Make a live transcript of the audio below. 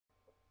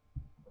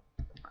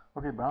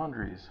Okay,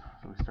 boundaries.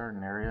 So we start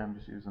an area. I'm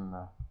just using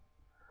the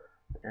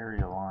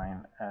area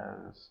line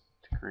as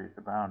to create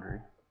the boundary.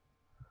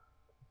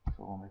 So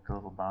we'll make a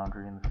little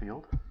boundary in the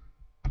field.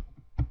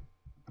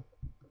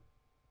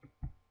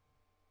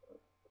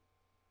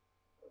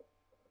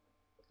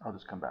 I'll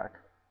just come back.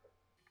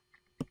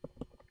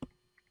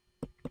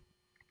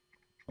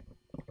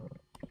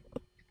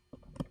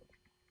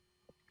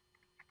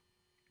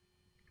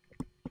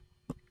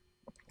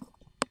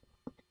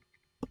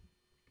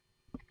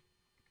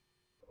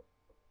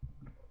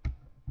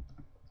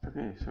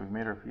 Okay, so we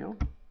made our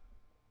field.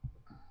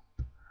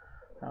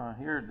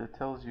 Here that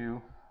tells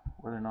you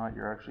whether or not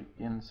you're actually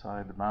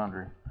inside the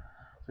boundary.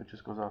 So it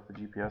just goes off the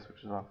GPS,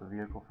 which is off the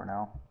vehicle for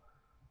now.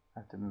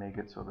 I have to make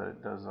it so that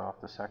it does off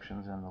the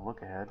sections in the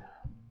look ahead.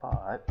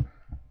 But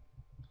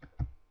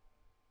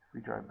if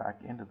we drive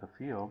back into the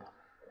field,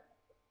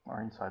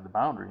 or inside the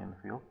boundary in the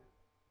field,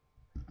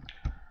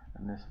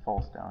 and this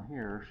false down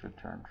here should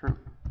turn true.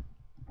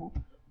 Oops.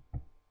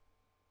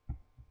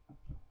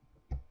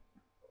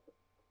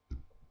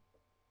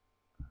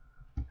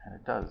 And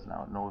it does.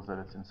 Now it knows that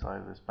it's inside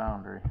of this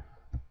boundary.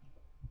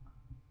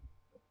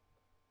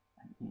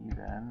 And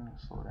even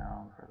slow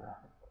down for the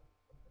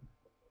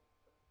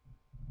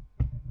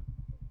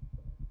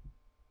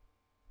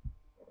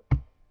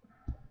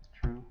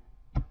true,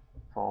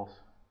 false,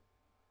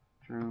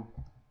 true.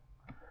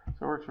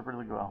 So it works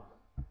really well.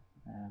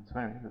 And so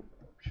anyway,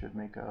 it should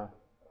make a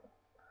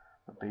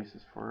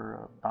basis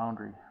for a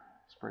boundary.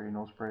 Spray,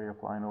 no spray,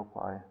 apply, no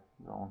apply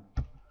zone.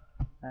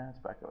 And it's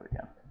back out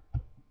again.